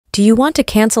Do you want to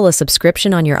cancel a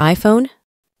subscription on your iPhone?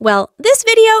 Well, this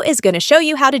video is going to show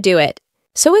you how to do it.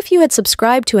 So if you had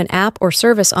subscribed to an app or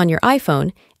service on your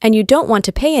iPhone and you don't want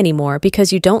to pay anymore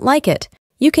because you don't like it,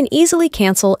 you can easily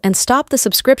cancel and stop the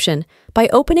subscription by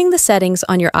opening the settings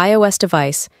on your iOS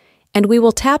device, and we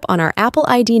will tap on our Apple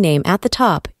ID name at the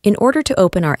top in order to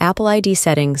open our Apple ID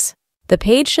settings. The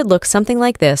page should look something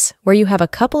like this, where you have a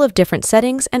couple of different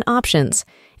settings and options,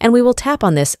 and we will tap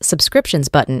on this Subscriptions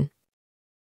button.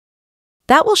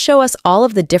 That will show us all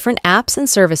of the different apps and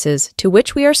services to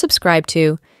which we are subscribed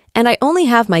to, and I only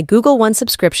have my Google One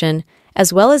subscription,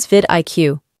 as well as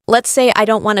vidIQ. Let's say I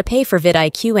don't want to pay for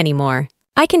vidIQ anymore.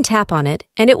 I can tap on it,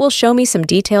 and it will show me some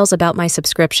details about my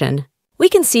subscription. We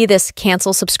can see this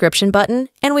Cancel Subscription button,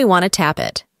 and we want to tap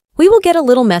it. We will get a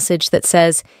little message that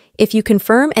says, if you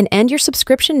confirm and end your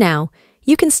subscription now,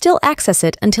 you can still access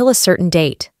it until a certain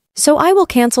date. So I will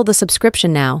cancel the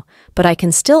subscription now, but I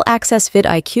can still access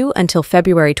vidIQ until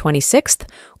February 26th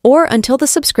or until the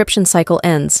subscription cycle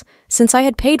ends, since I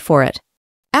had paid for it.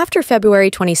 After February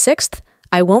 26th,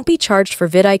 I won't be charged for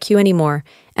vidIQ anymore,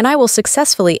 and I will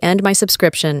successfully end my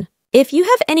subscription. If you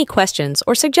have any questions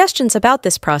or suggestions about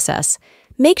this process,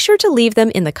 make sure to leave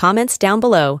them in the comments down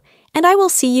below, and I will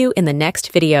see you in the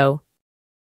next video.